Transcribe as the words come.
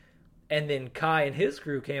And then Kai and his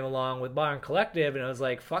crew came along with Modern Collective, and I was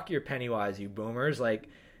like, fuck your Pennywise, you boomers. Like,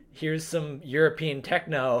 here's some European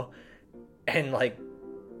techno and, like,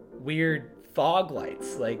 weird fog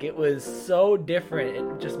lights. Like, it was so different.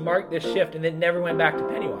 It just marked this shift, and then never went back to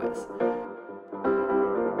Pennywise.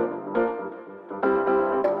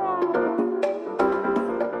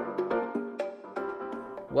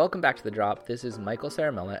 Welcome back to The Drop. This is Michael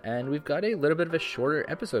Saramella, and we've got a little bit of a shorter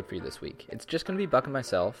episode for you this week. It's just going to be Buck and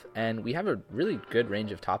myself, and we have a really good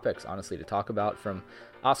range of topics, honestly, to talk about, from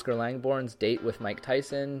Oscar Langborn's date with Mike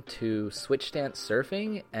Tyson to switch stance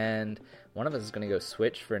surfing, and one of us is going to go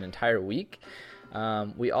switch for an entire week.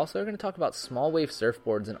 We also are going to talk about small wave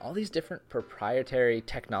surfboards and all these different proprietary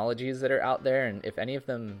technologies that are out there, and if any of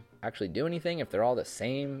them actually do anything, if they're all the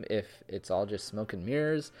same, if it's all just smoke and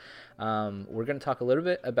mirrors. We're going to talk a little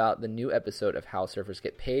bit about the new episode of How Surfers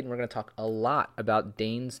Get Paid, and we're going to talk a lot about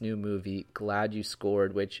Dane's new movie, Glad You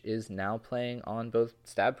Scored, which is now playing on both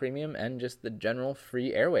Stab Premium and just the general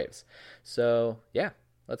free airwaves. So, yeah,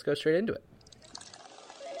 let's go straight into it.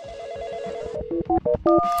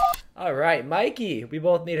 All right, Mikey, we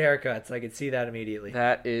both need haircuts. I could see that immediately.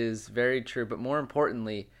 That is very true, but more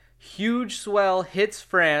importantly, huge swell hits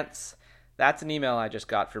France. That's an email I just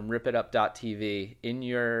got from ripitup.tv in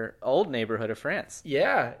your old neighborhood of France.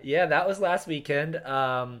 Yeah, that was last weekend.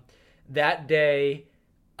 That day,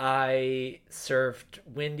 I surfed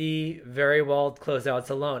windy, very walled closeouts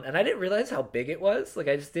alone, and I didn't realize how big it was. Like,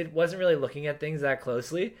 I just wasn't really looking at things that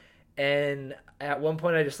closely, and at one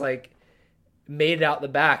point, I just like made it out the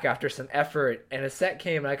back after some effort, and a set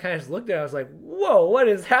came, and I kind of just looked at it. I was like, "Whoa, what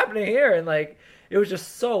is happening here?" And like, it was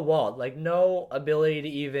just so walled, like no ability to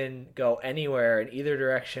even go anywhere in either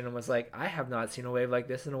direction. And was like, I have not seen a wave like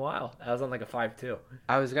this in a while. I was on like a 5.2.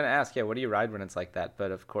 I was going to ask, what do you ride when it's like that?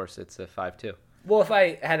 But of course it's a 5.2. Well, if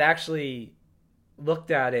I had actually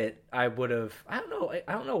looked at it, I would have, I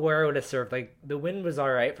don't know where I would have surfed. Like, the wind was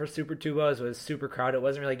all right for Super Tubos. It was super crowded. It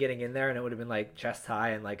wasn't really getting in there, and it would have been like chest high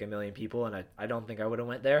and like a million people. And I don't think I would have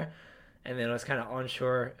went there. And then it was kind of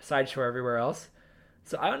onshore, side shore everywhere else.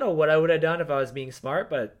 So I don't know what I would have done if I was being smart,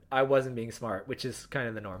 but I wasn't being smart, which is kind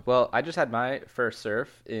of the norm. Well, I just had my first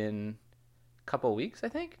surf in a couple weeks, I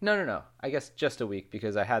think. No. I guess just a week,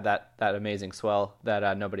 because I had that amazing swell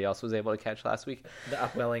that nobody else was able to catch last week. The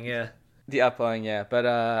upwelling, yeah. The upwelling, yeah. But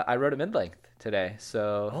I rode a mid-length today,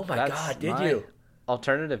 so oh my God, did you?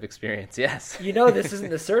 Alternative experience, yes. You know, this isn't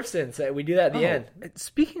the surf sins. We do that at the end.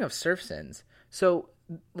 Speaking of surf sins, so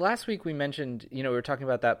last week we mentioned, we were talking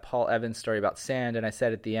about that Paul Evans story about sand, and I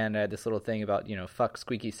said at the end I had this little thing about, fuck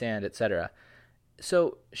squeaky sand, etc.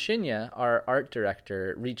 So Shinya, our art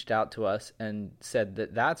director, reached out to us and said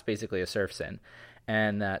that that's basically a surf sin,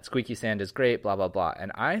 and that squeaky sand is great, blah, blah, blah.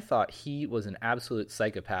 And I thought he was an absolute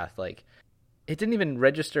psychopath. Like, it didn't even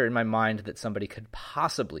register in my mind that somebody could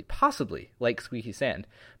possibly like squeaky sand.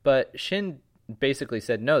 But Shin basically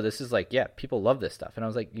said, no, this is like, yeah, people love this stuff. And I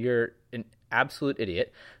was like, you're an absolute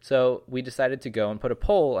idiot. So we decided to go and put a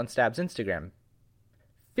poll on Stab's Instagram.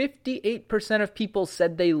 58% of people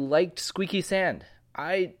said they liked squeaky sand.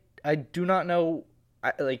 I do not know.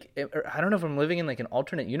 I don't know if I'm living in like an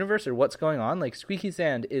alternate universe or what's going on. Like, squeaky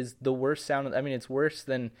sand is the worst sound. I mean, it's worse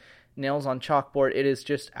than nails on chalkboard. It is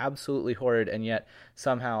just absolutely horrid. And yet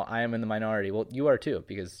somehow I am in the minority. Well, you are too,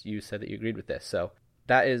 because you said that you agreed with this. So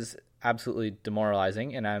that is absolutely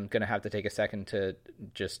demoralizing. And I'm going to have to take a second to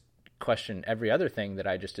just question every other thing that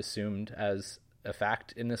I just assumed as a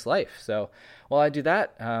fact in this life. So while I do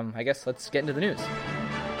that, I guess let's get into the news.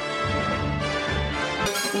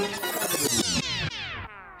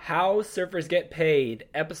 How Surfers Get Paid,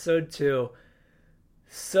 episode 2.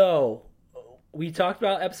 So we talked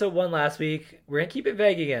about episode 1 last week. We're going to keep it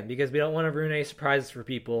vague again because we don't want to ruin any surprises for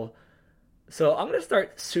people. So I'm going to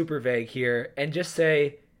start super vague here and just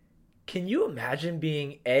say, can you imagine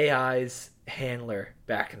being AI's handler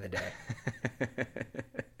back in the day?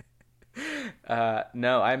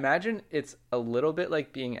 No, I imagine it's a little bit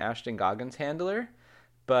like being Ashton Goggins' handler,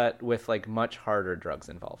 but with like much harder drugs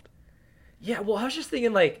involved. Yeah, well, I was just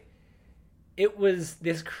thinking, like, it was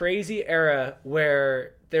this crazy era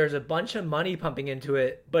where there's a bunch of money pumping into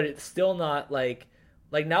it, but it's still not like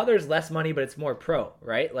now there's less money, but it's more pro,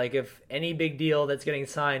 right? Like, if any big deal that's getting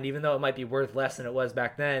signed, even though it might be worth less than it was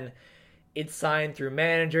back then, it's signed through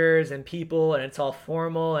managers and people, and it's all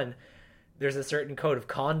formal, and there's a certain code of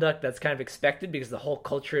conduct that's kind of expected because the whole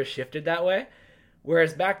culture has shifted that way.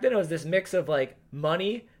 Whereas back then it was this mix of like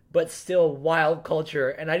money, but still wild culture.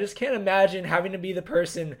 And I just can't imagine having to be the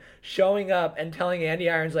person showing up and telling Andy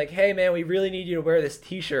Irons, like, hey man, we really need you to wear this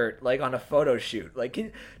t-shirt, like on a photo shoot. Like,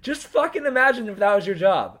 just fucking imagine if that was your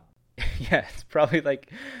job. Yeah, it's probably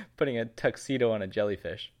like putting a tuxedo on a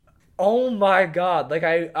jellyfish. Oh my god! Like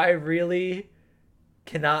I really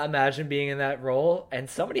cannot imagine being in that role, and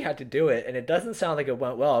somebody had to do it, and it doesn't sound like it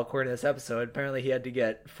went well according to this episode. Apparently, he had to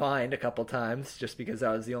get fined a couple times just because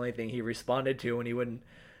that was the only thing he responded to when he wouldn't,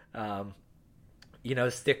 um,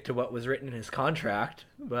 stick to what was written in his contract.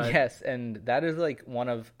 But Yes, and that is like one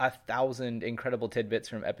of 1,000 incredible tidbits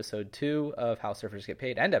from episode 2 of How Surfers Get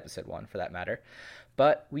Paid, and episode 1 for that matter.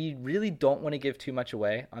 But we really don't want to give too much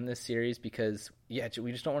away on this series because, yeah,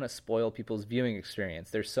 we just don't want to spoil people's viewing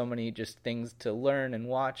experience. There's so many just things to learn and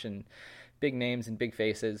watch and big names and big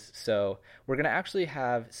faces. So we're going to actually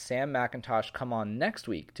have Sam McIntosh come on next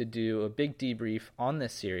week to do a big debrief on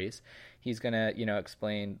this series. He's going to,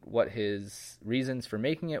 explain what his reasons for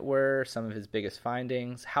making it were, some of his biggest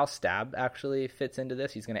findings, how Stab actually fits into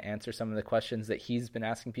this. He's going to answer some of the questions that he's been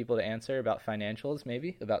asking people to answer about financials,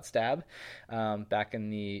 maybe, about Stab, back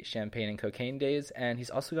in the champagne and cocaine days. And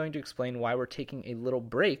he's also going to explain why we're taking a little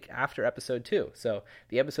break after episode 2. So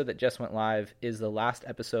the episode that just went live is the last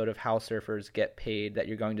episode of How Surfers Get Paid that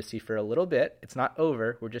you're going to see for a little bit. It's not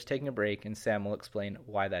over. We're just taking a break, and Sam will explain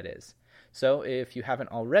why that is. So if you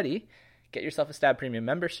haven't already, get yourself a Stab Premium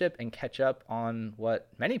membership and catch up on what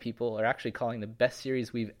many people are actually calling the best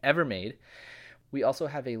series we've ever made. We also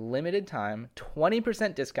have a limited time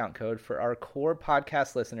 20% discount code for our core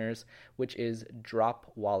podcast listeners, which is Drop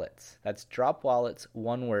Wallets. That's Drop Wallets,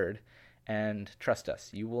 one word. And trust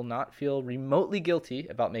us, you will not feel remotely guilty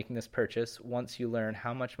about making this purchase once you learn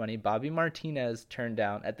how much money Bobby Martinez turned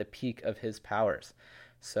down at the peak of his powers.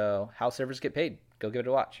 So, How Surfers Get Paid. Go give it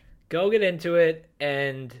a watch. go get into it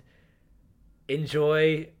and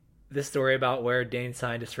enjoy the story about where Dane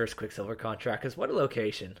signed his first Quicksilver contract. Because what a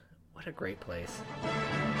location. What a great place.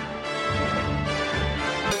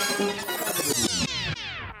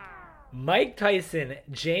 Mike Tyson,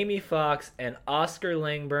 Jamie Foxx, and Oscar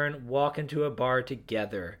Langburn walk into a bar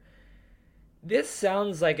together. This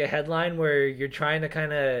sounds like a headline where you're trying to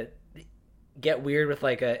kind of get weird with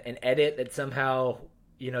like an edit that somehow,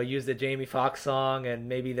 used the Jamie Foxx song and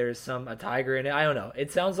maybe there's a tiger in it. I don't know.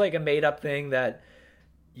 It sounds like a made up thing that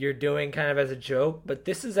you're doing kind of as a joke, but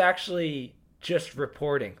this is actually just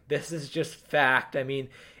reporting. This is just fact. I mean,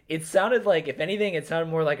 it sounded like, if anything, it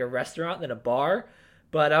sounded more like a restaurant than a bar,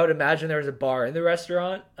 but I would imagine there was a bar in the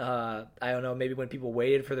restaurant. I don't know, maybe when people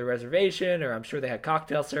waited for the reservation, or I'm sure they had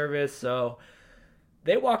cocktail service. So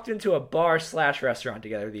they walked into a bar/restaurant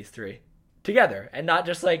together, these three. Together. And not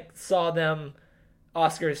just like saw them,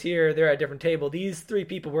 Oscar's here, they're at a different table. These three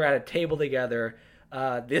people were at a table together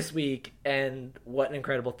this week, and what an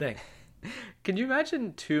incredible thing. Can you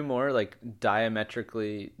imagine two more like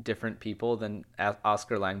diametrically different people than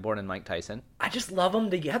Oscar Langborn and Mike Tyson? I just love them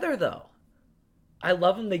together, though. I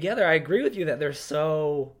love them together. I agree with you that they're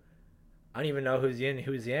so... I don't even know who's yin,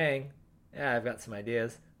 who's yang. Yeah, I've got some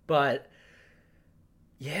ideas. But,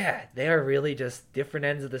 yeah, they are really just different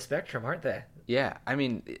ends of the spectrum, aren't they? Yeah, I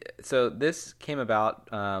mean, so this came about,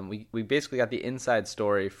 we basically got the inside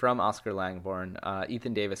story from Oscar Langborn.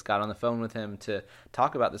 Ethan Davis got on the phone with him to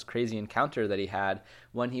talk about this crazy encounter that he had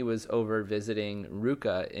when he was over visiting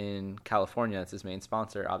Ruka in California. That's his main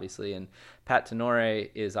sponsor, obviously. And Pat Tenore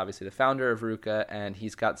is obviously the founder of Ruka, and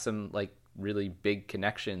he's got some like really big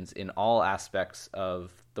connections in all aspects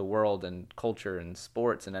of the world and culture and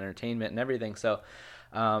sports and entertainment and everything. So,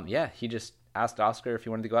 he just asked Oscar if he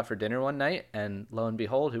wanted to go out for dinner one night, and lo and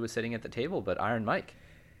behold, who was sitting at the table but Iron Mike.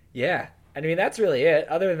 Yeah, I mean, that's really it.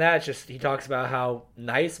 Other than that, it's just he talks about how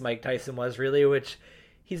nice Mike Tyson was, really, which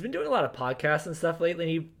he's been doing a lot of podcasts and stuff lately,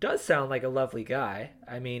 and he does sound like a lovely guy.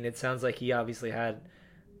 I mean, it sounds like he obviously had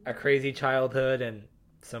a crazy childhood and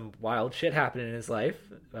some wild shit happened in his life,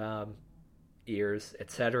 ears,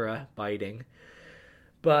 etc., biting.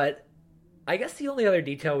 But I guess the only other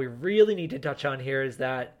detail we really need to touch on here is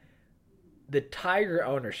that the tiger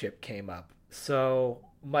ownership came up. So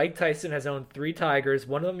Mike Tyson has owned 3 tigers.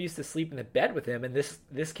 One of them used to sleep in the bed with him, and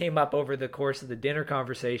this came up over the course of the dinner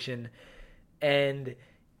conversation. And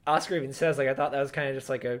Oscar even says, like, I thought that was kind of just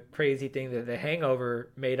like a crazy thing that The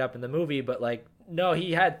Hangover made up in the movie, but like, no,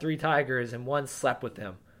 he had 3 tigers and one slept with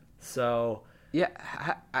him. So yeah,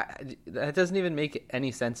 that doesn't even make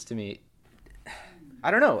any sense to me.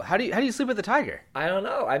 I don't know. How do you sleep with a tiger? I don't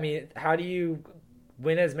know. I mean, how do you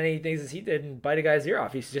win as many things as he did and bite a guy's ear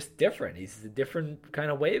off? He's just different. He's a different kind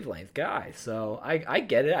of wavelength guy. So I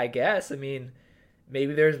get it, I guess. I mean,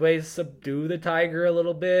 maybe there's ways to subdue the tiger a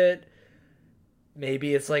little bit.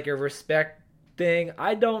 Maybe it's like a respect thing.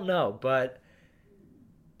 I don't know. But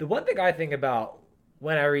the one thing I think about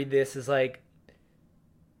when I read this is like,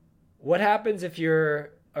 what happens if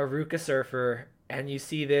you're a Ruka surfer and you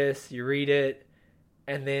see this, you read it,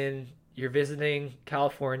 and then you're visiting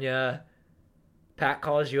California. Pat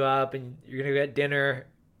calls you up, and you're gonna get dinner,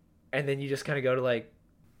 and then you just kind of go to like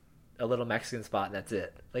a little Mexican spot, and that's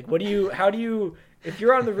it. Like, how do you, if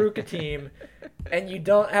you're on the Ruka team and you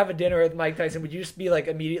don't have a dinner with Mike Tyson, would you just be like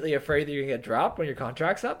immediately afraid that you're gonna get dropped when your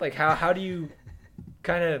contract's up? Like, how do you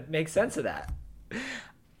kind of make sense of that?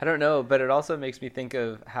 I don't know, but it also makes me think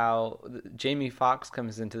of how Jamie Foxx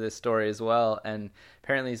comes into this story as well, and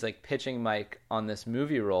apparently he's like pitching Mike on this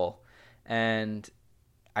movie role, and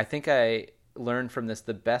I think I learned from this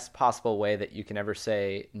the best possible way that you can ever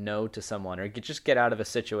say no to someone or just get out of a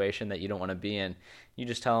situation that you don't want to be in. You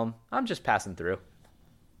just tell them, I'm just passing through.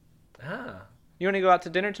 You want to go out to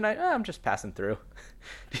dinner tonight? I'm just passing through.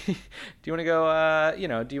 Do you want to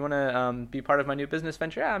go, do you want to be part of my new business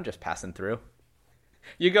venture? I'm just passing through.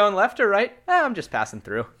 You going left or right? I'm just passing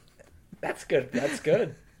through. That's good. That's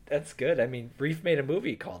good. That's good. I mean, Reef made a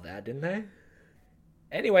movie called that, didn't they?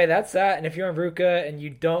 Anyway, that's that. And if you're on Ruka and you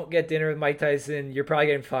don't get dinner with Mike Tyson, you're probably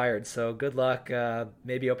getting fired. So good luck.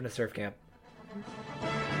 Maybe open a surf camp.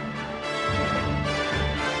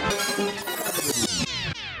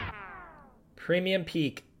 Premium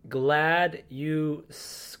Peak. Glad you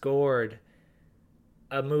scored.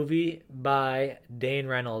 A movie by Dane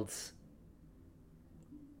Reynolds.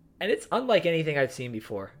 And it's unlike anything I've seen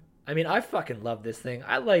before. I mean, I fucking love this thing.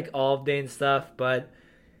 I like all of Dane's stuff, but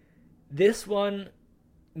this one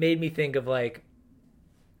made me think of, like,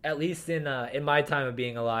 at least in my time of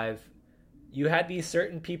being alive, you had these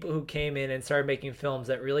certain people who came in and started making films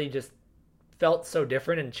that really just felt so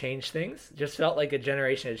different and changed things. Just felt like a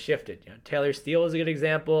generation had shifted. You know, Taylor Steele was a good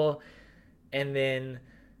example, and then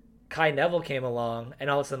Kai Neville came along, and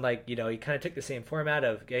all of a sudden, like, you know, he kind of took the same format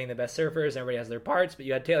of getting the best surfers, everybody has their parts, but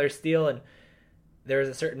you had Taylor Steele, and there was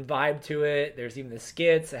a certain vibe to it. There's even the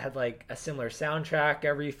skits. It had, like, a similar soundtrack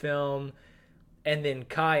every film. And then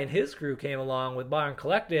Kai and his crew came along with Modern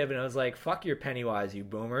Collective, and it was like, fuck your Pennywise, you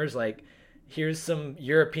boomers. Like, here's some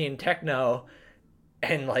European techno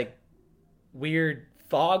and, like, weird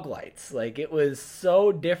fog lights. Like, it was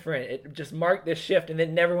so different. It just marked this shift, and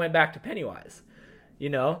then never went back to Pennywise, you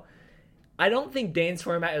know? I don't think Dane's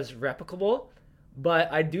format is replicable,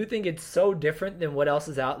 but I do think it's so different than what else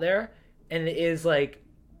is out there. And it is, like,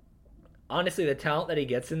 honestly, the talent that he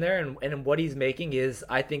gets in there and what he's making is,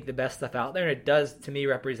 I think, the best stuff out there. And it does, to me,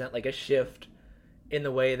 represent, like, a shift in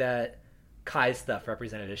the way that Kai's stuff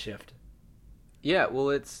represented a shift. Yeah, well,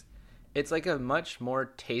 it's like a much more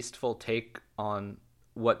tasteful take on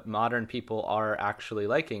what modern people are actually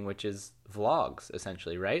liking, which is vlogs,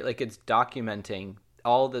 essentially, right? Like, it's documenting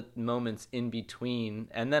all the moments in between,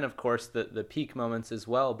 and then of course the peak moments as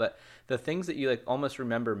well, but the things that you like almost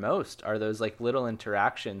remember most are those like little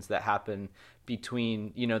interactions that happen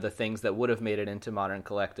between, you know, the things that would have made it into Modern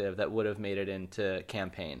Collective, that would have made it into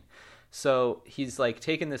Campaign. So he's like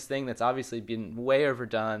taken this thing that's obviously been way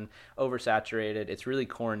overdone, oversaturated, it's really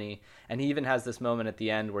corny, and he even has this moment at the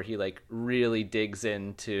end where he like really digs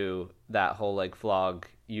into that whole like vlog,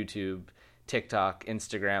 YouTube, TikTok,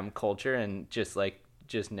 Instagram culture and just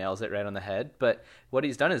nails it right on the head. But what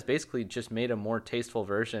he's done is basically just made a more tasteful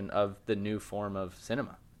version of the new form of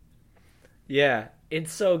cinema. Yeah,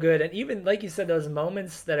 it's so good. And even, like you said, those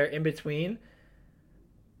moments that are in between,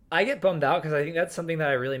 I get bummed out because I think that's something that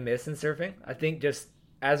I really miss in surfing. I think just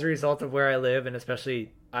as a result of where I live, and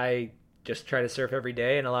especially I just try to surf every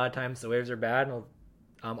day, and a lot of times the waves are bad and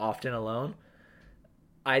I'm often alone.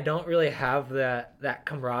 I don't really have that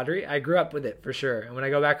camaraderie. I grew up with it for sure. And when I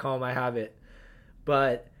go back home, I have it.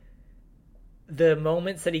 But the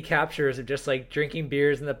moments that he captures of just like drinking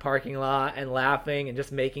beers in the parking lot and laughing and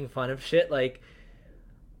just making fun of shit, like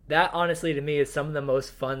that honestly to me is some of the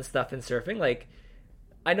most fun stuff in surfing. Like,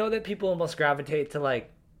 I know that people almost gravitate to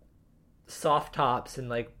like soft tops and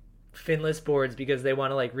like finless boards because they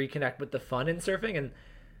want to like reconnect with the fun in surfing. And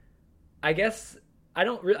I guess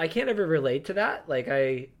I can't ever relate to that. Like,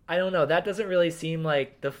 I don't know. That doesn't really seem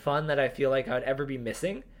like the fun that I feel like I would ever be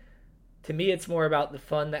missing. To me, it's more about the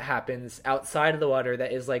fun that happens outside of the water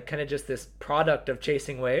that is like kind of just this product of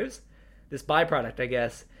chasing waves, this byproduct, I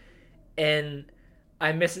guess. And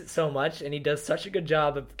I miss it so much, and he does such a good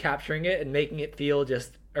job of capturing it and making it feel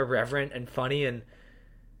just irreverent and funny. And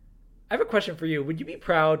I have a question for you. Would you be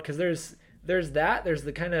proud? Because there's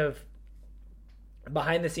the kind of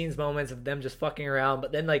behind the scenes moments of them just fucking around,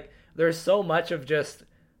 but then like there's so much of just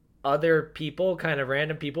other people, kind of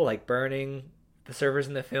random people like burning the servers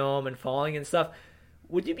in the film and falling and stuff.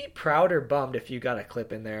 Would you be proud or bummed if you got a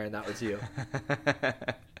clip in there and that was you?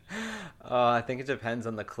 I think it depends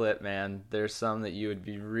on the clip, man. There's some that you would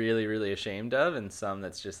be really, really ashamed of, and some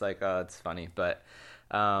that's just like, oh, it's funny. But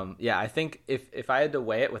yeah, I think if I had to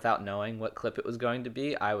weigh it without knowing what clip it was going to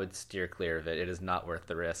be, I would steer clear of it. It is not worth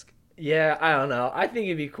the risk. Yeah, I don't know. I think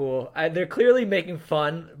it'd be cool. They're clearly making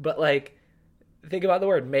fun, but like, think about the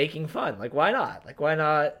word making fun. Like, why not? Like, why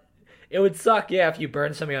not? It would suck, yeah, if you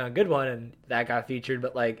burned something on a good one and that got featured.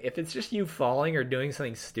 But like, if it's just you falling or doing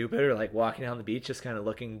something stupid or like walking down the beach, just kind of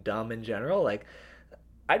looking dumb in general, like,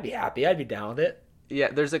 I'd be happy. I'd be down with it. Yeah,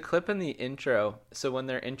 there's a clip in the intro. So when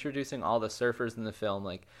they're introducing all the surfers in the film,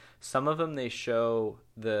 like some of them they show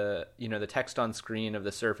the text on screen of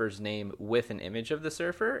the surfer's name with an image of the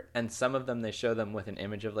surfer, and some of them they show them with an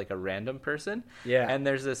image of like a random person. Yeah. And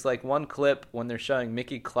there's this like one clip when they're showing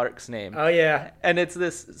Mickey Clark's name. Oh yeah. And it's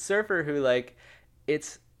this surfer who like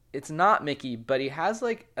it's not Mickey, but he has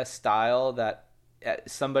like a style that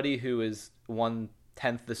somebody who is 1/10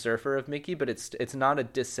 the surfer of Mickey, but it's not a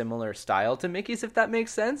dissimilar style to Mickey's, if that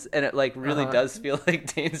makes sense. And it like really does feel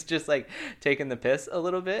like Dane's just like taking the piss a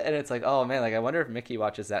little bit, and it's like, oh man, like I wonder if Mickey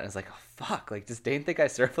watches that and is like, oh fuck, like does Dane think I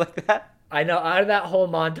surf like that? I know, out of that whole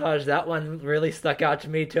montage, that one really stuck out to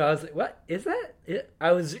me too. I was like, what is that?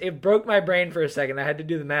 It broke my brain for a second. I had to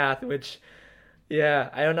do the math, which, yeah,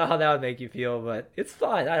 I don't know how that would make you feel, but it's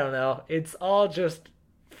fun. I don't know. It's all just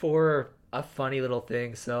for a funny little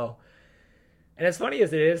thing. So, and as funny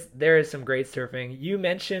as it is, there is some great surfing. You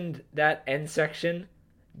mentioned that end section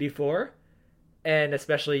before, and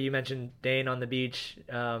especially you mentioned Dane on the beach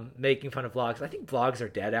making fun of vlogs. I think vlogs are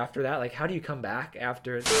dead after that. Like, how do you come back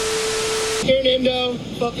after? Here in Indo,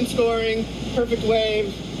 fucking scoring, perfect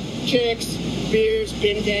wave, chicks, beers,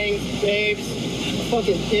 bintangs, babes,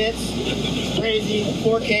 fucking hits, crazy,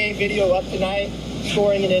 4K video up tonight,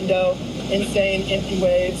 scoring in Indo, insane, empty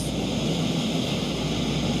waves.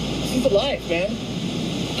 This is the life, man.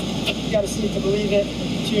 You gotta see it to believe it.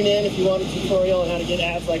 Tune in if you want a tutorial on how to get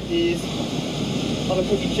ads like these. On a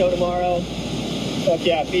cookie show tomorrow. Fuck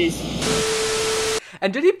yeah, peace.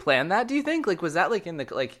 And did he plan that, do you think? Like, was that like in the,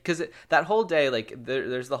 like, because that whole day, like,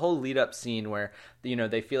 there's the whole lead up scene where,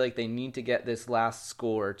 they feel like they need to get this last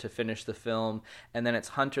score to finish the film. And then it's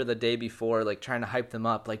Hunter the day before, like, trying to hype them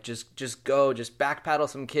up. Like, just go, just backpedal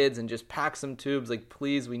some kids and just pack some tubes. Like,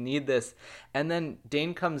 please, we need this. And then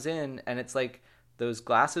Dane comes in and it's like, those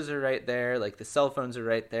glasses are right there. Like, the cell phones are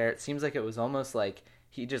right there. It seems like it was almost like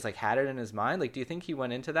he just like had it in his mind. Like, do you think he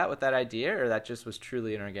went into that with that idea, or that just was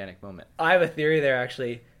truly an organic moment? I have a theory there,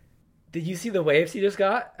 actually. Did you see the waves he just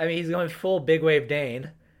got? I mean, he's going full big wave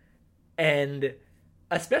Dane, and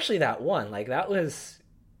especially that one, like that was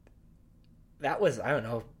I don't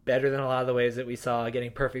know, better than a lot of the waves that we saw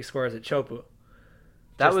getting perfect scores at Chopu.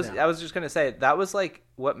 I was just gonna say that was like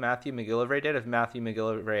what Matthew McGillivray did if Matthew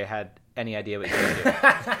McGillivray had any idea what he was doing.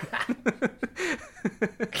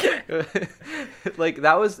 Like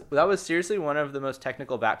that was seriously one of the most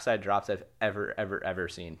technical backside drops I've ever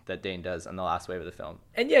seen that Dane does on the last wave of the film.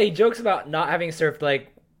 And yeah, he jokes about not having surfed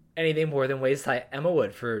like anything more than waist high Emma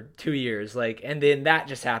Wood for 2 years, like, and then that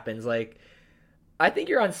just happens. Like, I think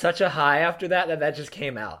you're on such a high after that just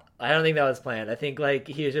came out. I don't think that was planned. I think like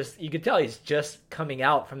he was just, you could tell he's just coming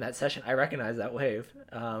out from that session. I recognize that wave.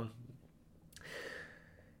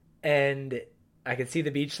 And I could see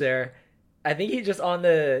the beach there. I think he's just on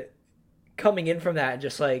the coming in from that,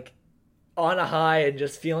 just like on a high and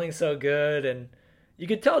just feeling so good. And you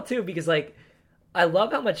could tell too, because like, I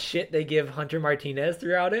love how much shit they give Hunter Martinez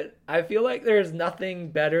throughout it. I feel like there's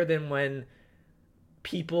nothing better than when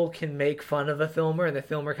people can make fun of a filmer and the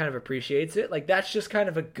filmer kind of appreciates it. Like, that's just kind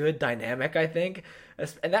of a good dynamic, I think.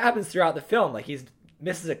 And that happens throughout the film. Like, he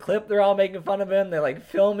misses a clip, they're all making fun of him. They like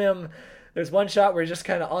film him. There's one shot where he's just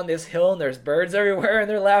kind of on this hill and there's birds everywhere and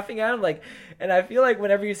they're laughing at him. Like, and I feel like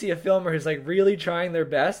whenever you see a filmer who's like really trying their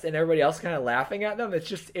best and everybody else kind of laughing at them, it's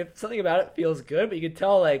just, if something about it feels good. But you could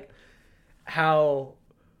tell like how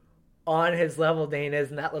on his level Dane is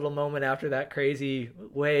in that little moment after that crazy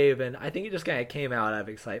wave, and I think it just kind of came out of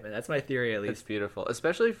excitement. That's my theory, at least. It's beautiful,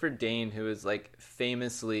 especially for Dane, who is like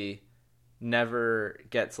famously never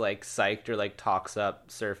gets like psyched or like talks up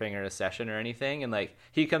surfing or a session or anything, and like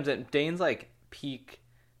he comes in, Dane's like peak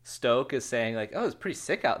stoke is saying like, oh, it's pretty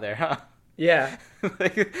sick out there, huh? Yeah.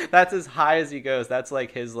 Like, that's as high as he goes. That's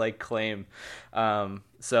like his like claim.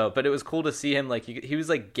 But it was cool to see him like he was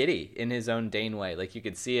like giddy in his own Dane way. Like you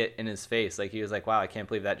could see it in his face. Like he was like, wow, I can't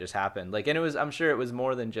believe that just happened. Like, and it was, I'm sure it was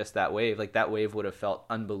more than just that wave. Like that wave would have felt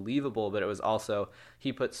unbelievable, but it was also,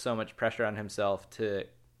 he put so much pressure on himself to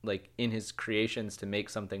like in his creations to make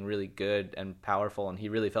something really good and powerful. And he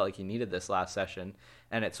really felt like he needed this last session,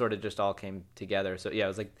 and it sort of just all came together. So yeah, it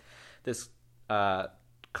was like this,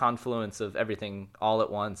 confluence of everything all at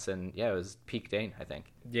once, and yeah, it was peak Dane, I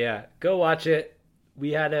think. Yeah, go watch it.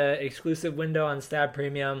 We had an exclusive window on Stab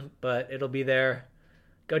Premium, but it'll be there.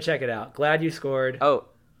 Go check it out. Glad you scored. Oh,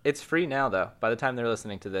 it's free now, though. By the time they're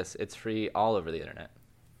listening to this, it's free all over the internet.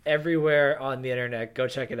 Everywhere on the internet. Go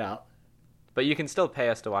check it out. But you can still pay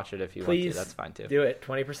us to watch it if you want to. That's fine, too. Do it.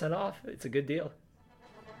 20% off. It's a good deal.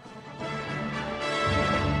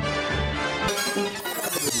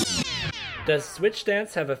 Does Switch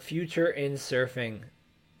Dance have a future in surfing?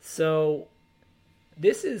 So,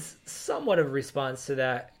 this is somewhat of a response to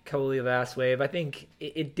that Kaoli Vast wave. I think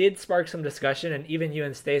it did spark some discussion, and even you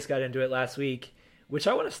and Stace got into it last week, which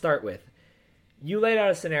I want to start with. You laid out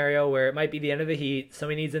a scenario where it might be the end of the heat,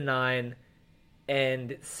 somebody needs a 9,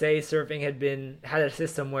 and say surfing had a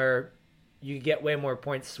system where you could get way more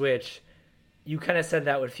points switch. You kind of said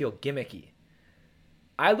that would feel gimmicky.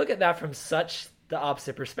 I look at that from such the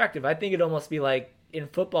opposite perspective. I think it'd almost be like in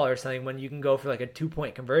football or something when you can go for like a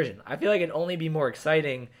 2-point conversion. I feel like it'd only be more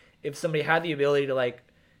exciting if somebody had the ability to like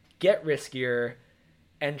get riskier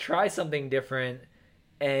and try something different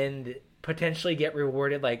and potentially get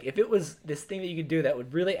rewarded. Like if it was this thing that you could do that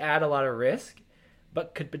would really add a lot of risk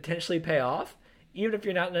but could potentially pay off, even if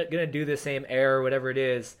you're not going to do the same air or whatever it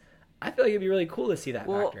is, I feel like it'd be really cool to see that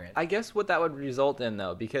factor in. I guess what that would result in,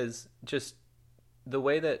 though, because just the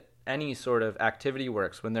way that any sort of activity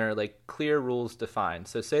works when there are like clear rules defined.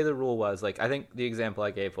 So say the rule was like, I think the example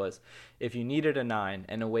I gave was if you needed a 9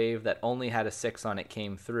 and a wave that only had a 6 on it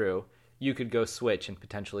came through, you could go switch and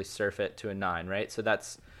potentially surf it to a 9, right? So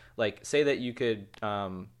that's like, say that you could,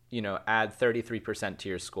 add 33% to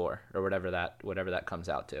your score or whatever that comes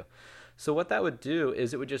out to. So what that would do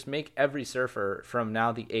is it would just make every surfer from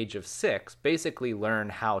now the age of 6 basically learn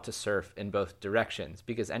how to surf in both directions,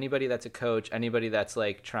 because anybody that's a coach, anybody that's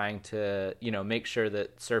like trying to, make sure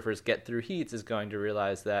that surfers get through heats is going to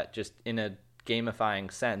realize that just in a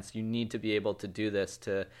gamifying sense, you need to be able to do this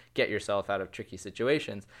to get yourself out of tricky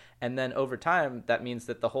situations. And then over time, that means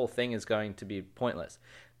that the whole thing is going to be pointless.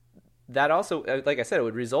 That also, like I said, it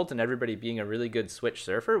would result in everybody being a really good switch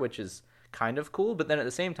surfer, which is kind of cool. But then at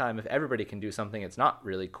the same time, if everybody can do something, it's not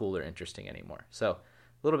really cool or interesting anymore. So a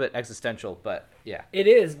little bit existential, but yeah. It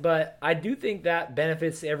is, but I do think that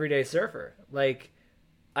benefits the everyday surfer. Like,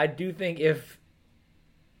 I do think if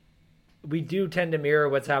we do tend to mirror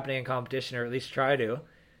what's happening in competition, or at least try to,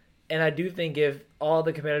 and I do think if all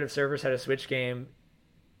the competitive surfers had a switch game,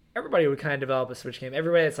 everybody would kind of develop a switch game.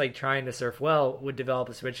 Everybody that's like trying to surf well would develop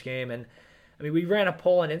a switch game. And I mean, we ran a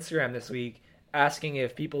poll on Instagram this week asking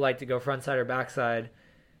if people like to go frontside or backside.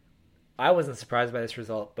 I wasn't surprised by this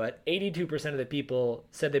result, but 82% of the people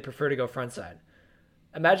said they prefer to go frontside.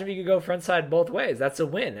 Imagine if you could go frontside both ways. That's a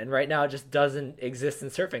win. And right now it just doesn't exist in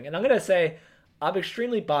surfing. And I'm going to say I'm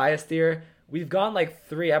extremely biased here. We've gone like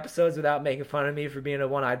 3 episodes without making fun of me for being a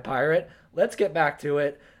one-eyed pirate. Let's get back to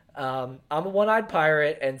it. I'm a one-eyed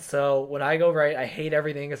pirate, and so when I go right, I hate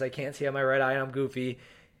everything because I can't see on my right eye and I'm goofy.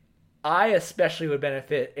 I especially would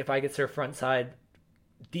benefit if I could surf frontside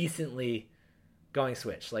decently going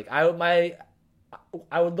switch. Like I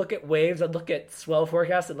would look at waves, I'd look at swell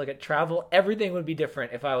forecasts, I'd look at travel. Everything would be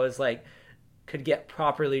different if I was like could get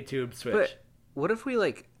properly tubed switch. But what if we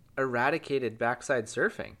like eradicated backside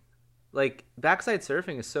surfing? Like backside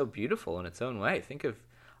surfing is so beautiful in its own way. Think of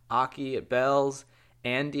Aki at Bells,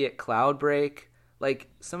 Andy at Cloudbreak, like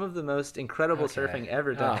some of the most incredible surfing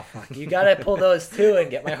ever done. Oh, fuck. You gotta pull those too and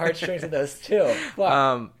get my heartstrings in those too.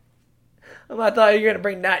 Fuck. I thought you were gonna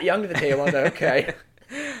bring Nat Young to the table. Okay.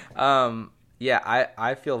 Yeah,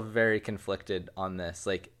 I feel very conflicted on this.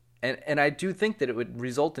 Like, and I do think that it would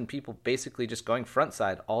result in people basically just going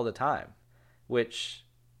frontside all the time, which,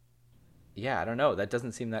 yeah, I don't know. That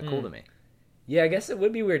doesn't seem that cool to me. Yeah, I guess it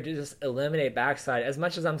would be weird to just eliminate backside. As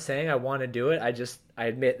much as I'm saying I want to do it, I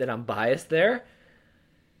admit that I'm biased there.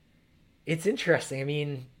 It's interesting. I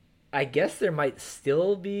mean, I guess there might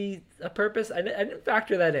still be a purpose. I didn't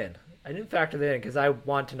factor that in. Because I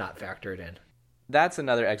want to not factor it in. That's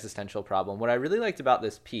another existential problem. What I really liked about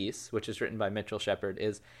this piece, which is written by Mitchell Shepard,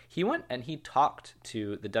 is he went and he talked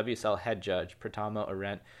to the WSL head judge, Pratamo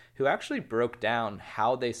Arendt, who actually broke down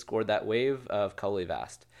how they scored that wave of Kaoli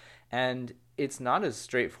Vast. And it's not as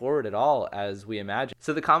straightforward at all as we imagine.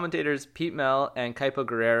 So the commentators, Pete Mel and Kaipo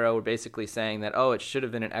Guerrero, were basically saying that, it should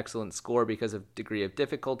have been an excellent score because of degree of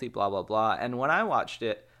difficulty, blah, blah, blah. And when I watched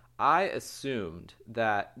it, I assumed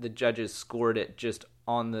that the judges scored it just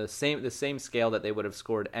on the same scale that they would have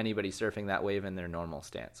scored anybody surfing that wave in their normal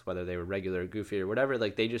stance, whether they were regular or goofy or whatever.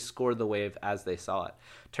 Like, they just scored the wave as they saw it.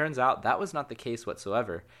 Turns out that was not the case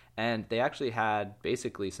whatsoever, and they actually had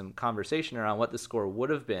basically some conversation around what the score would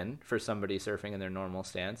have been for somebody surfing in their normal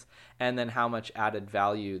stance, and then how much added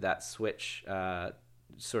value that switch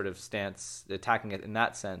sort of stance, attacking it in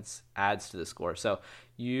that sense, adds to the score. So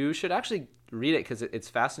you should actually read it, because it's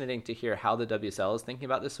fascinating to hear how the WSL is thinking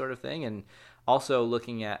about this sort of thing, and also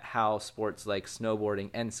looking at how sports like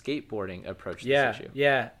snowboarding and skateboarding approach this issue.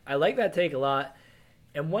 Yeah, I like that take a lot.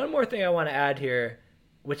 And one more thing I want to add here,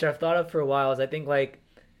 which I've thought of for a while, is I think, like,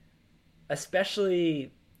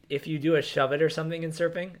 especially if you do a shove it or something in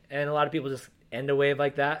surfing, and a lot of people just end a wave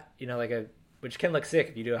like that, you know, which can look sick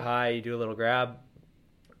if you do a high, you do a little grab.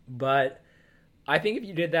 But I think if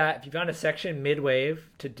you did that, if you found a section mid-wave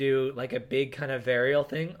to do like a big kind of varial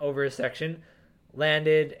thing over a section,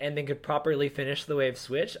 landed, and then could properly finish the wave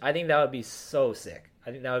switch, I think that would be so sick.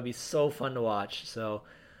 I think that would be so fun to watch. So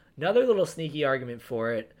another little sneaky argument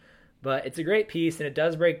for it, but it's a great piece, and it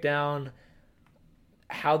does break down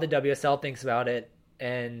how the WSL thinks about it,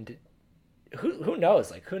 and who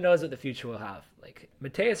knows? Like, who knows what the future will have? Like,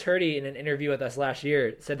 Mateus Hurdy, in an interview with us last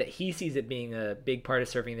year, said that he sees it being a big part of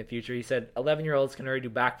surfing in the future. He said 11-year-olds can already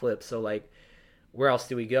do backflips, so, like, where else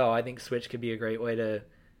do we go? I think switch could be a great way to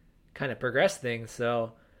kind of progress things.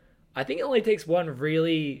 So I think it only takes one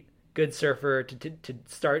really good surfer to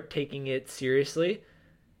start taking it seriously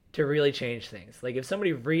to really change things. Like, if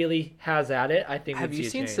somebody really has at it, I think Have you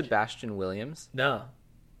seen Sebastian Williams? No.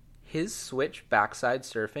 His switch backside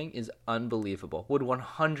surfing is unbelievable. Would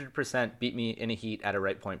 100% beat me in a heat at a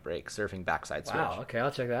right point break surfing backside switch. Wow, okay,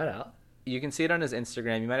 I'll check that out. You can see it on his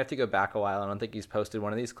Instagram. You might have to go back a while. I don't think he's posted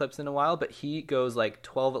one of these clips in a while, but he goes like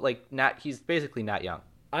 12, he's basically Nat Young.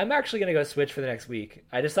 I'm actually going to go switch for the next week.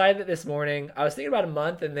 I decided that this morning. I was thinking about a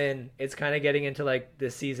month, and then it's kind of getting into like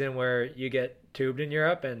this season where you get tubed in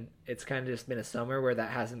Europe, and it's kind of just been a summer where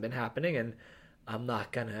that hasn't been happening, and I'm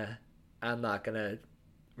not gonna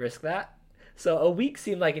risk that. So a week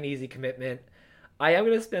seemed like an easy commitment. I am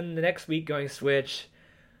going to spend the next week going switch.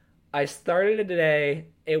 I started it today.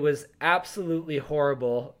 It was absolutely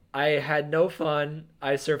horrible. I had no fun.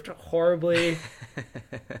 I surfed horribly.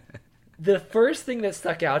 The first thing that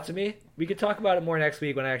stuck out to me, we could talk about it more next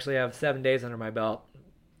week when I actually have 7 days under my belt,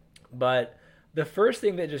 but the first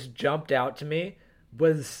thing that just jumped out to me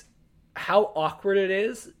was how awkward it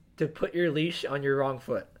is to put your leash on your wrong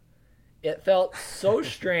foot. It felt so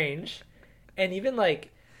strange. And even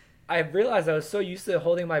like, I realized I was so used to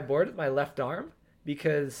holding my board with my left arm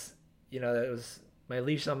because, you know, it was my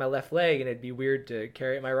leash on my left leg, and it'd be weird to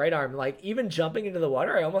carry it in my right arm. Like, even jumping into the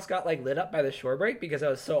water, I almost got like lit up by the shore break because I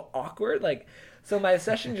was so awkward. Like, so my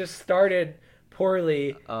session just started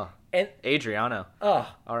poorly. Oh, and Adriano. Oh,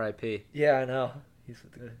 R.I.P. Yeah, I know. He's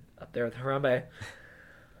up there with Harambe.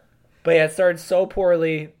 But yeah, it started so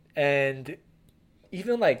poorly, and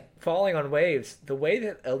even like falling on waves, the way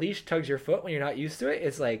that a leash tugs your foot when you're not used to it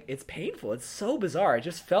is like, it's painful. It's so bizarre. It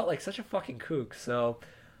just felt like such a fucking kook. So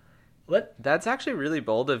that's actually really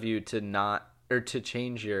bold of you to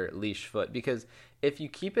change your leash foot, because if you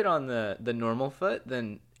keep it on the normal foot,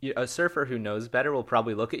 then a surfer who knows better will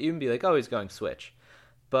probably look at you and be like, oh, he's going switch.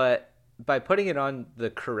 But by putting it on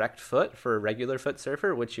the correct foot for a regular foot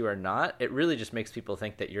surfer, which you are not, it really just makes people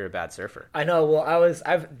think that you're a bad surfer. I know. Well,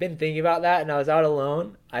 I've been thinking about that, and I was out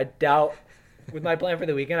alone. I doubt, with my plan for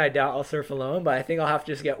the weekend, I'll surf alone, but I think I'll have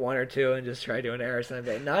to just get one or two and just try doing air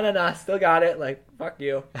Sunday. No, still got it. Like, fuck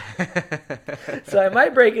you. So I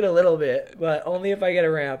might break it a little bit, but only if I get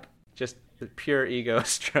a ramp. Just the pure ego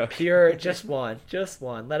stroke. Just one.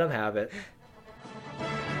 Let them have it.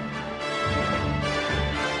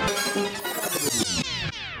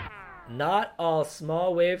 Not all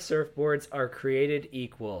small wave surfboards are created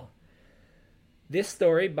equal. This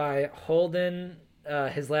story by Holden,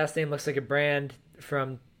 his last name looks like a brand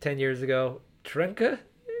from 10 years ago. Trnka?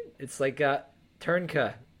 It's like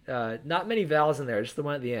Turnka. Not many vowels in there, just the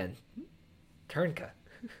one at the end. Turnka.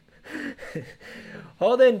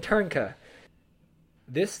 Holden Turnka.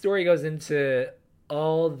 This story goes into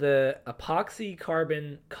all the epoxy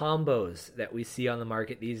carbon combos that we see on the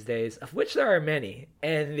market these days, of which there are many.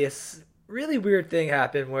 And this really weird thing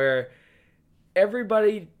happened where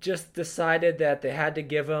everybody just decided that they had to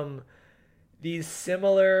give them these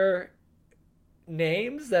similar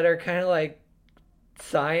names that are kind of like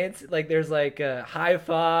science. Like, there's like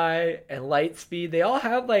Hi-Fi and Lightspeed. They all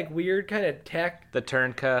have like weird kind of tech. The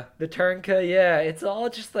Turnka, yeah. It's all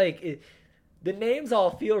just like the names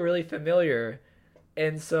all feel really familiar.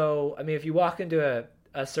 And so, I mean, if you walk into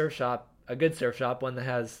a surf shop, a good surf shop, one that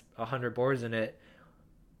has 100 boards in it,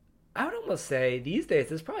 I would almost say these days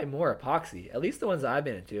there's probably more epoxy. At least the ones that I've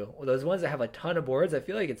been into. Those ones that have a ton of boards, I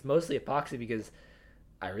feel like it's mostly epoxy because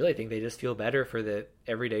I really think they just feel better for the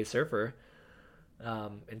everyday surfer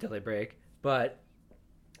until they break. But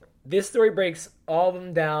this story breaks all of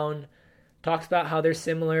them down, talks about how they're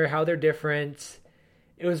similar, how they're different.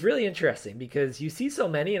 It was really interesting because you see so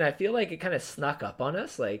many, and I feel like it kind of snuck up on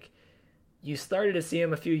us. Like, you started to see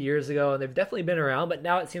them a few years ago, and they've definitely been around, but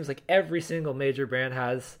now it seems like every single major brand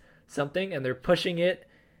has something, and they're pushing it.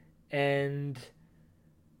 And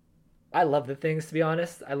I love the things, to be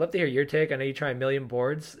honest. I'd love to hear your take. I know you try a million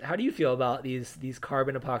boards. How do you feel about these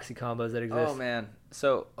carbon epoxy combos that exist? Oh, man.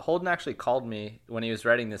 So Holden actually called me when he was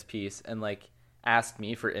writing this piece and, like, asked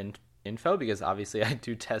me for info because obviously I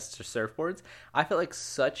do test surfboards. I felt like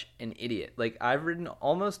such an idiot. Like, I've ridden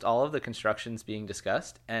almost all of the constructions being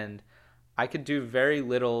discussed, and I could do very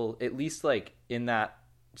little, at least like in that,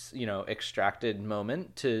 you know, extracted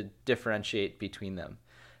moment, to differentiate between them.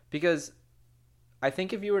 Because I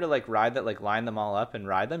think if you were to like ride that, like line them all up and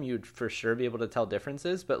ride them, you'd for sure be able to tell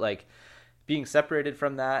differences. But like being separated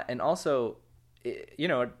from that, and also, you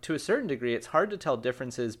know, to a certain degree, it's hard to tell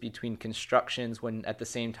differences between constructions when at the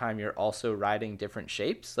same time you're also riding different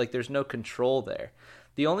shapes. Like, there's no control there.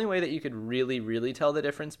 The only way that you could really, really tell the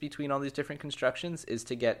difference between all these different constructions is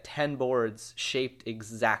to get 10 boards shaped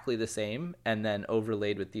exactly the same and then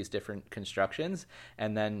overlaid with these different constructions.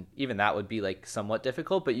 And then even that would be like somewhat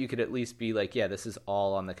difficult, but you could at least be like, yeah, this is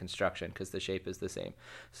all on the construction because the shape is the same.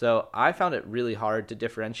 So I found it really hard to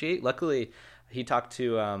differentiate. Luckily, he talked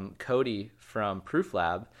to Cody from Proof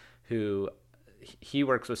Lab, who he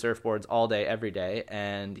works with surfboards all day, every day,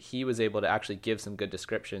 and he was able to actually give some good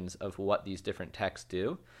descriptions of what these different techs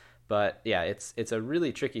do. But yeah, it's a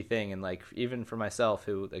really tricky thing, and like even for myself,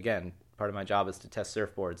 who again, part of my job is to test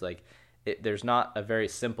surfboards, like there's not a very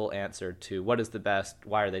simple answer to what is the best,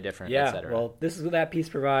 why are they different, yeah, etc. Well, this is what that piece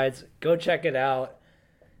provides. Go check it out.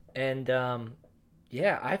 And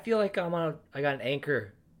yeah, I feel like I got an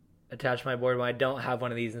anchor attached to my board when I don't have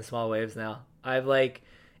one of these in small waves now.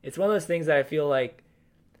 It's one of those things that I feel like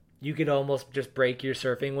you could almost just break your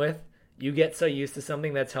surfing with. You get so used to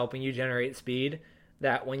something that's helping you generate speed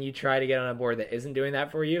that when you try to get on a board that isn't doing that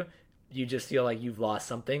for you, you just feel like you've lost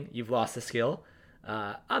something. You've lost a skill.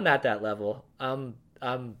 I'm at that level.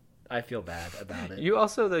 I feel bad about it. You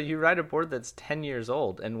also, though, you ride a board that's 10 years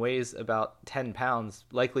old and weighs about 10 pounds,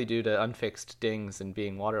 likely due to unfixed dings and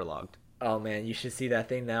being waterlogged. Oh, man, you should see that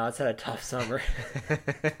thing now. It's had a tough summer.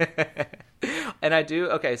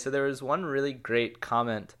 And so there was one really great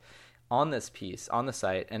comment on this piece on the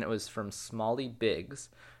site, and it was from Smalley Biggs,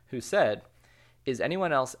 who said, "Is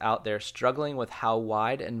anyone else out there struggling with how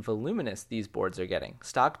wide and voluminous these boards are getting?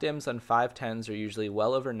 Stock dims on 510s are usually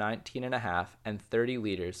well over 19.5 and 30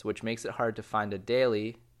 liters, which makes it hard to find a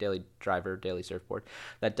daily driver, daily surfboard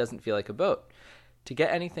that doesn't feel like a boat. To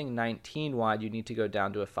get anything 19 wide, you need to go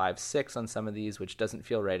down to a 5.6 on some of these, which doesn't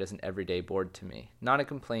feel right as an everyday board to me. Not a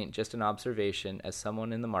complaint, just an observation as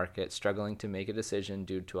someone in the market struggling to make a decision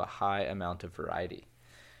due to a high amount of variety."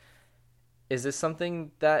 Is this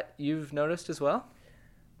something that you've noticed as well?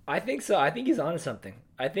 I think so. I think he's onto something.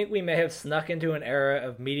 I think we may have snuck into an era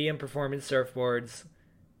of medium performance surfboards,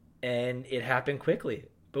 and it happened quickly.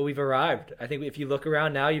 But we've arrived. I think if you look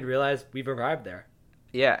around now, you'd realize we've arrived there.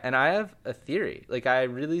 Yeah, and I have a theory. Like, I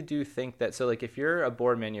really do think that, so like if you're a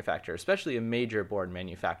board manufacturer, especially a major board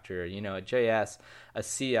manufacturer, you know, a JS, a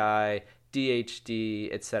CI,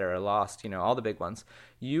 DHD, etc., Lost, you know, all the big ones,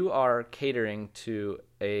 you are catering to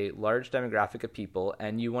a large demographic of people,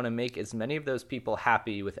 and you want to make as many of those people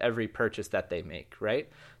happy with every purchase that they make, right?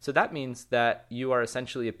 So that means that you are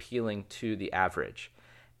essentially appealing to the average.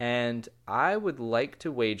 And I would like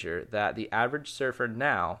to wager that the average surfer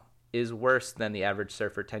now is worse than the average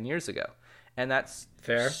surfer 10 years ago. And that's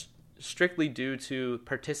fair. Strictly due to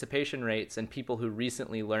participation rates and people who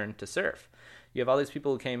recently learned to surf. You have all these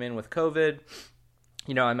people who came in with COVID.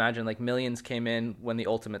 You know, I imagine like millions came in when the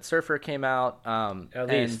Ultimate Surfer came out. At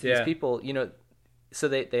least, yeah. These people, you know, so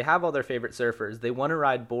they have all their favorite surfers. They want to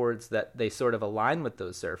ride boards that they sort of align with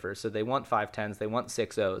those surfers. So they want 510s, they want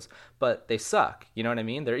 6.0s, but they suck. You know what I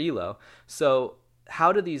mean? They're ELO. So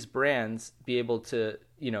how do these brands be able to,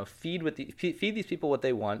 you know, feed these people what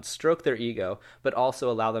they want, stroke their ego, but also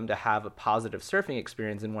allow them to have a positive surfing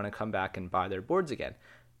experience and want to come back and buy their boards again?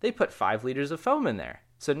 They put 5 liters of foam in there.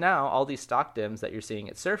 So now all these stock dims that you're seeing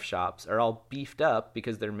at surf shops are all beefed up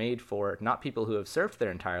because they're made for not people who have surfed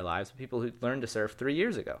their entire lives, but people who learned to surf 3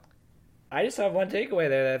 years ago. I just have one takeaway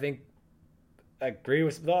there that I think I agree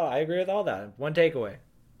with all that. One takeaway.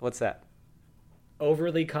 What's that?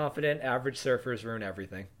 overly confident average surfers ruin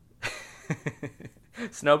everything.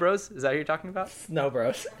 Snow Bros? Is that what you're talking about? Snow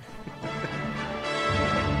Bros.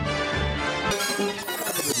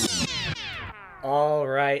 All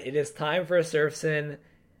right, it is time for a surf sin.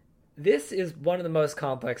 This is one of the most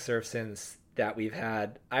complex surf sins that we've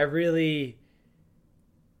had. I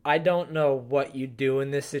don't know what you do in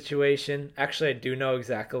this situation. Actually, I do know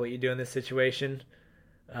exactly what you do in this situation.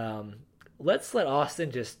 Let's let Austin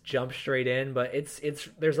just jump straight in, but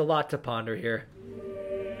there's a lot to ponder here.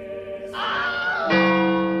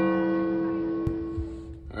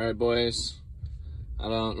 Alright, boys. I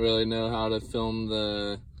don't really know how to film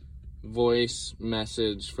the voice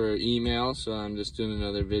message for email, so I'm just doing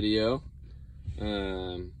another video.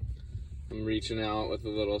 I'm reaching out with a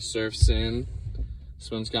little surf sin. This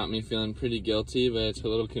one's got me feeling pretty guilty, but it's a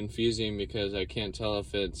little confusing because I can't tell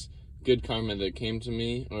if it's good karma that came to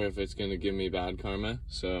me or if it's going to give me bad karma.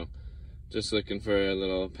 So just looking for a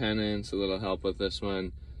little penance, a little help with this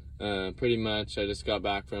one. Pretty much I just got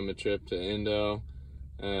back from a trip to Indo.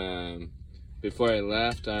 Before I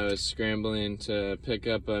left, I was scrambling to pick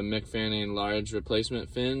up a Mick Fanning large replacement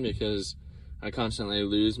fin because I constantly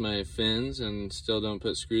lose my fins and still don't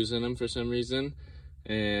put screws in them for some reason.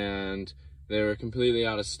 And they were completely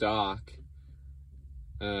out of stock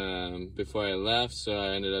before I left, so I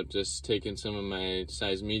ended up just taking some of my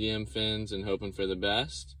size medium fins and hoping for the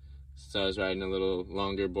best. So I was riding a little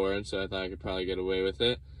longer board, so I thought I could probably get away with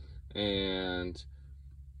it. And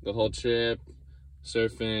the whole trip,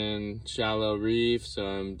 surfing shallow reef, so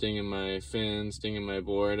I'm dinging my fins, dinging my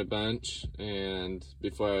board a bunch. And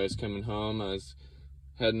before I was coming home, I was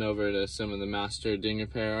heading over to some of the master ding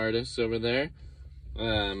repair artists over there.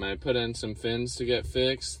 I put in some fins to get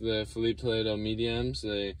fixed, the Felipe Toledo mediums.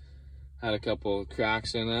 They had a couple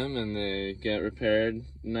cracks in them and they get repaired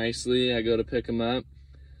nicely. I go to pick them up.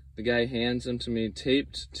 The guy hands them to me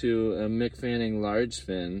taped to a Mick Fanning large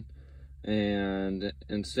fin. And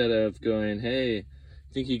instead of going, hey,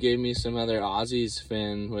 I think you gave me some other Aussies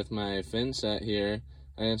fin with my fin set here,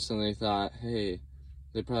 I instantly thought, hey,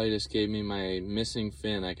 they probably just gave me my missing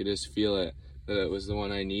fin. I could just feel it, that it was the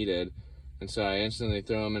one I needed. And so I instantly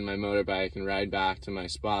throw them in my motorbike and ride back to my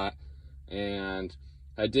spot. And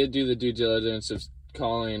I did do the due diligence of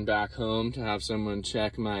calling back home to have someone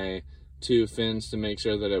check my two fins to make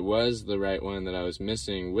sure that it was the right one that I was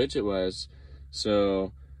missing, which it was.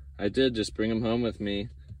 So I did just bring them home with me.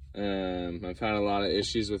 I've had a lot of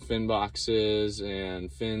issues with fin boxes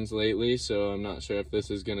and fins lately, so I'm not sure if this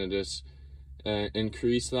is going to just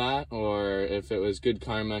increase that or if it was good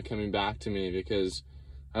karma coming back to me, because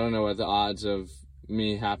I don't know what the odds of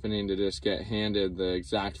me happening to just get handed the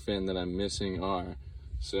exact fin that I'm missing are.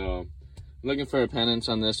 So I'm looking for a penance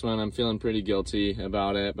on this one. I'm feeling pretty guilty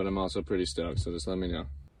about it, but I'm also pretty stoked, so just let me know.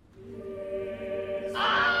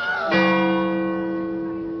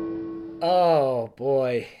 Oh,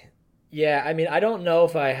 boy. Yeah, I mean, I don't know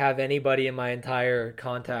if I have anybody in my entire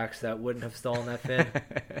contacts that wouldn't have stolen that fin.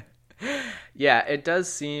 Yeah, it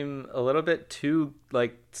does seem a little bit too,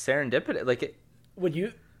 like, serendipitous. Like, it... Would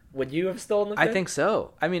you have stolen the fin? I think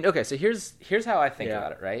so. I mean, okay, so here's how I think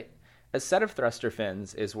about it, right? A set of thruster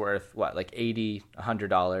fins is worth, what, like $80,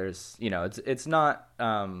 $100? You know, it's not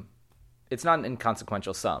an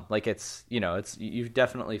inconsequential sum. Like, it's, you know, you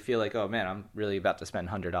definitely feel like, oh, man, I'm really about to spend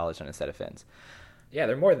 $100 on a set of fins. Yeah,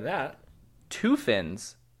 they're more than that. Two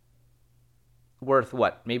fins worth,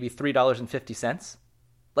 what, maybe $3.50?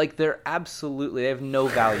 Like, they have no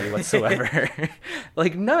value whatsoever.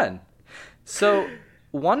 Like, none. So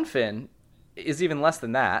one fin is even less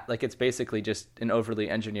than that. Like, it's basically just an overly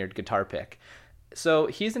engineered guitar pick. So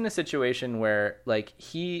he's in a situation where, like,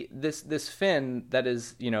 this fin that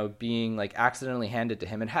is, you know, being, like, accidentally handed to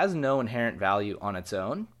him, it has no inherent value on its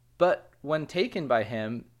own. But when taken by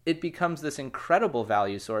him, it becomes this incredible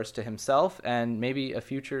value source to himself and maybe a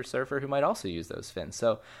future surfer who might also use those fins.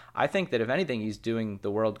 So I think that if anything, he's doing the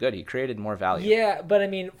world good. He created more value. Yeah, but I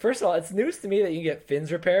mean, first of all, it's news to me that you can get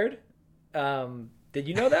fins repaired. Did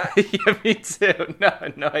you know that? Yeah, me too.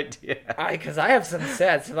 No idea. Because I have some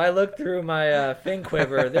sets. If I look through my fin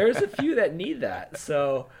quiver, there's a few that need that.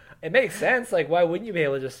 So it makes sense. Like, why wouldn't you be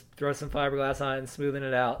able to just throw some fiberglass on it and smoothing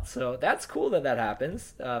it out? So that's cool that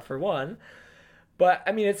happens, for one. But,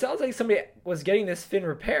 I mean, it sounds like somebody was getting this fin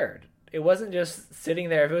repaired. It wasn't just sitting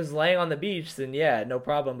there. If it was laying on the beach, then yeah, no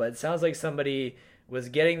problem. But it sounds like somebody was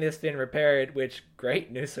getting this fin repaired, which,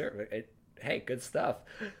 great, new service. Hey, good stuff.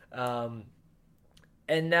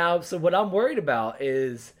 And now, so what I'm worried about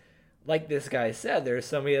is, like this guy said, there's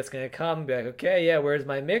somebody that's going to come and be like, okay, yeah, where's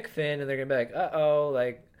my Mick fin? And they're going to be like, uh-oh,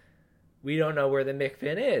 like, we don't know where the Mick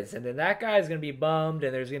fin is. And then that guy's going to be bummed,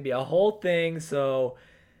 and there's going to be a whole thing. So,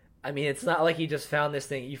 I mean, it's not like he just found this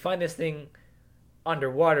thing. You find this thing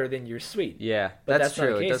underwater, then you're sweet. Yeah, But that's not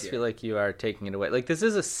the true. It case does here. feel like you are taking it away. Like, this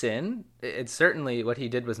is a sin. It's certainly what he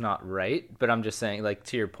did was not right, but I'm just saying, like,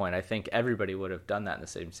 to your point, I think everybody would have done that in the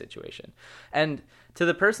same situation. And to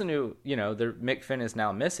the person who, you know, the Mick fin is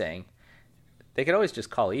now missing, they could always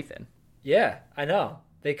just call Ethan. Yeah, I know.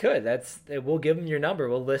 They could. We'll give him your number.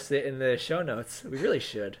 We'll list it in the show notes. We really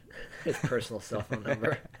should. His personal cell phone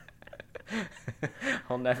number.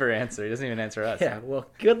 He'll never answer. He doesn't even answer us. Yeah, well,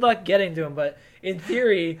 good luck getting to him, but in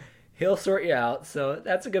theory, he'll sort you out. So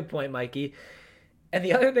that's a good point, Mikey. And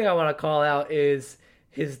the other thing I want to call out is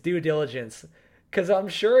his due diligence, because I'm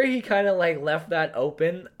sure he kind of like left that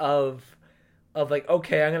open of like,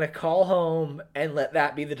 okay, I'm gonna call home and let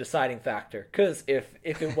that be the deciding factor. Because if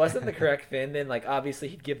it wasn't the correct fin, then like obviously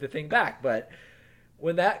he'd give the thing back. But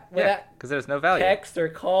when that because there's no value. text or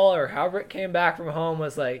call or however it came back from home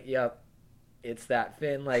was like, yep, it's that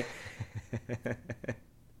fin. Like,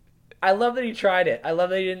 I love that he tried it. I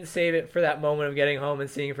love that he didn't save it for that moment of getting home and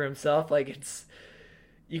seeing for himself. Like,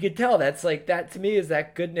 you could tell that's like, that to me is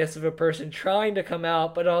that goodness of a person trying to come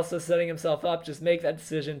out, but also setting himself up, just make that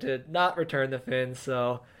decision to not return the fin.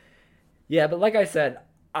 So, yeah, but like I said,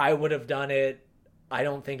 I would have done it. I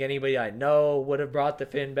don't think anybody I know would have brought the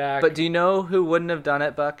fin back. But do you know who wouldn't have done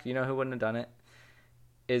it, Buck? You know who wouldn't have done it?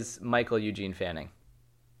 Is Michael Eugene Fanning.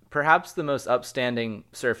 Perhaps the most upstanding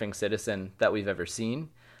surfing citizen that we've ever seen.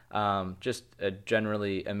 Just a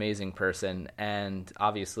generally amazing person, and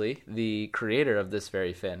obviously the creator of this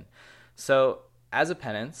very fin. So as a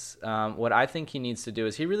penance, what I think he needs to do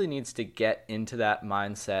is he really needs to get into that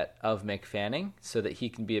mindset of Mick Fanning so that he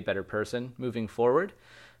can be a better person moving forward.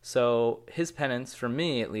 So his penance, for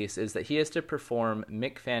me at least, is that he has to perform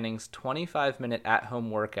Mick Fanning's 25-minute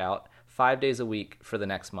at-home workout 5 days a week for the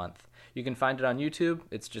next month. You can find it on YouTube.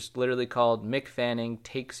 It's just literally called Mick Fanning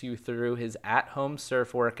Takes You Through His At-Home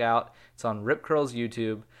Surf Workout. It's on Rip Curl's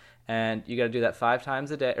YouTube, and you got to do that 5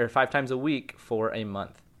 times a day or 5 times a week for a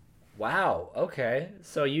month. Wow. Okay.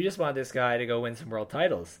 So you just want this guy to go win some world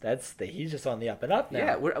titles. He's just on the up and up now.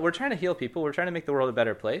 Yeah, we're trying to heal people. We're trying to make the world a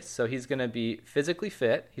better place. So he's going to be physically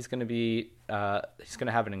fit. He's going to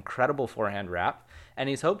have an incredible forehand wrap, and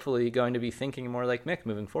he's hopefully going to be thinking more like Mick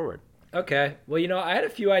moving forward. Okay. Well, you know, I had a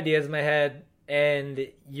few ideas in my head, and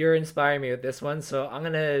you're inspiring me with this one, so I'm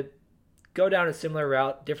going to go down a similar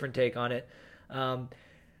route, different take on it.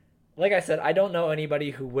 Like I said, I don't know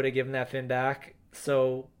anybody who would have given that fin back,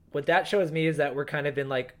 so what that shows me is that we're kind of in,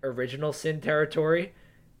 like, original sin territory,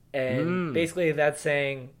 and basically that's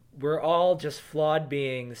saying we're all just flawed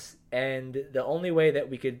beings, and the only way that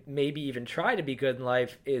we could maybe even try to be good in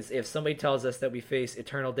life is if somebody tells us that we face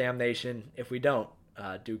eternal damnation if we don't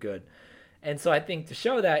do good. And so I think to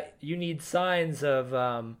show that, you need signs of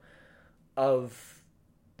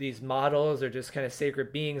these models or just kind of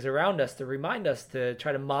sacred beings around us to remind us to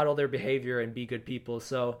try to model their behavior and be good people.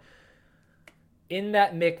 So in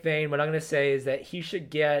that Mick vein, what I'm going to say is that he should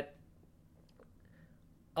get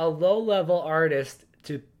a low-level artist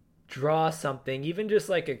to draw something, even just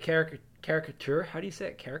like a caricature. How do you say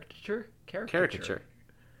it? Caricature.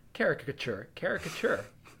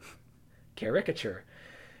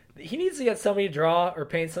 He needs to get somebody to draw or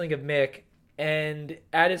paint something of Mick, and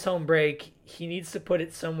at his home break, he needs to put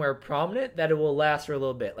it somewhere prominent that it will last for a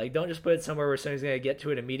little bit. Like, don't just put it somewhere where somebody's going to get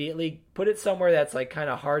to it immediately. Put it somewhere that's like kind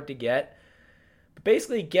of hard to get. But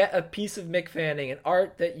basically, get a piece of Mick Fanning, an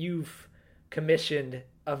art that you've commissioned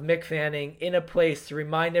of Mick Fanning, in a place to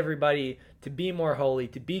remind everybody to be more holy,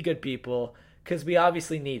 to be good people, because we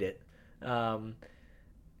obviously need it.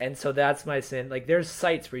 And so that's my sin. Like, there's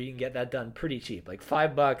sites where you can get that done pretty cheap. Like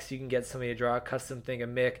 $5, you can get somebody to draw a custom thing of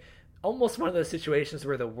Mick. Almost one of those situations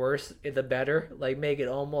where the worse the better. Like, make it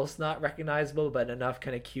almost not recognizable, but enough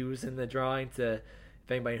kind of cues in the drawing to, if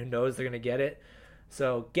anybody who knows, they're going to get it.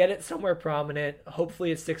 So get it somewhere prominent. Hopefully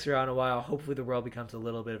it sticks around a while. Hopefully the world becomes a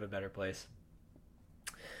little bit of a better place.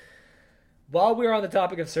 While we're on the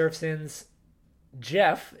topic of surf sins,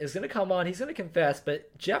 Jeff is going to come on. He's going to confess,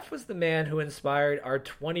 but Jeff was the man who inspired our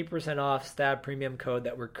 20% off Stab Premium code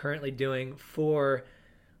that we're currently doing for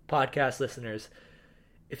podcast listeners.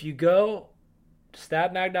 If you go to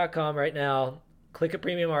stabmag.com right now, click a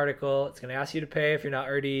premium article. It's going to ask you to pay if you're not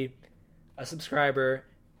already a subscriber.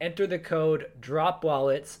 Enter the code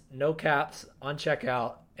DROPWALLETS, no caps, on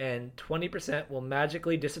checkout, and 20% will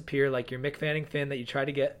magically disappear like your Mick Fanning fin that you try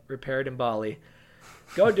to get repaired in Bali.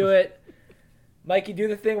 Go do it. Mikey, do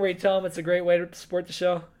the thing where you tell them it's a great way to support the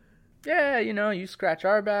show. Yeah, you know, you scratch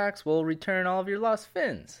our backs, we'll return all of your lost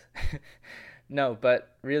fins. No,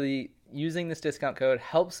 but really, using this discount code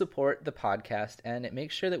helps support the podcast, and it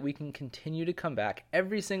makes sure that we can continue to come back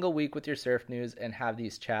every single week with your surf news and have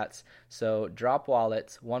these chats. So Drop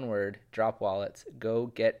Wallets, one word, Drop Wallets, go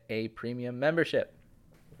get a premium membership.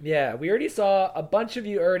 Yeah, we already saw a bunch of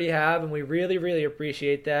you already have, and we really, really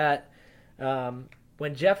appreciate that.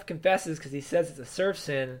 When Jeff confesses, because he says it's a surf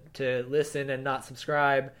sin to listen and not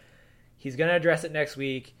subscribe, he's going to address it next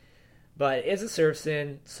week, but it is a surf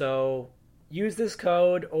sin, so use this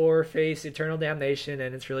code or face eternal damnation,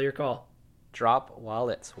 and it's really your call. Drop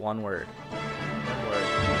Wallets, one word.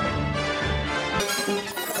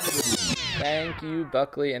 Thank you,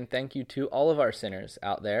 Buckley, and thank you to all of our sinners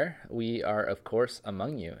out there. We are, of course,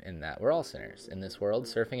 among you in that. We're all sinners in this world,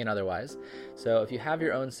 surfing and otherwise. So if you have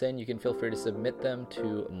your own sin, you can feel free to submit them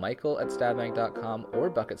to michael@stabmag.com or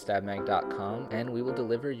buck@stabmag.com, and we will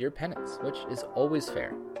deliver your penance, which is always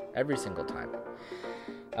fair, every single time.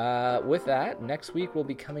 With that, next week we'll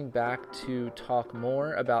be coming back to talk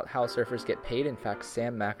more about how surfers get paid. In fact,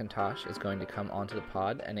 Sam McIntosh is going to come onto the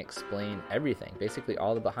pod and explain everything, basically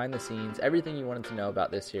all the behind the scenes, everything you wanted to know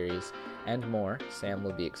about this series and more. Sam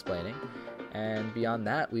will be explaining. And beyond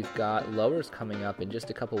that, we've got lowers coming up in just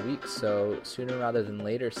a couple weeks, so sooner rather than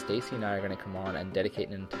later, Stacy and I are going to come on and dedicate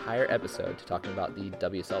an entire episode to talking about the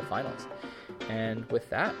WSL finals. And with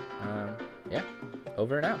that,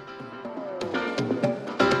 over and out.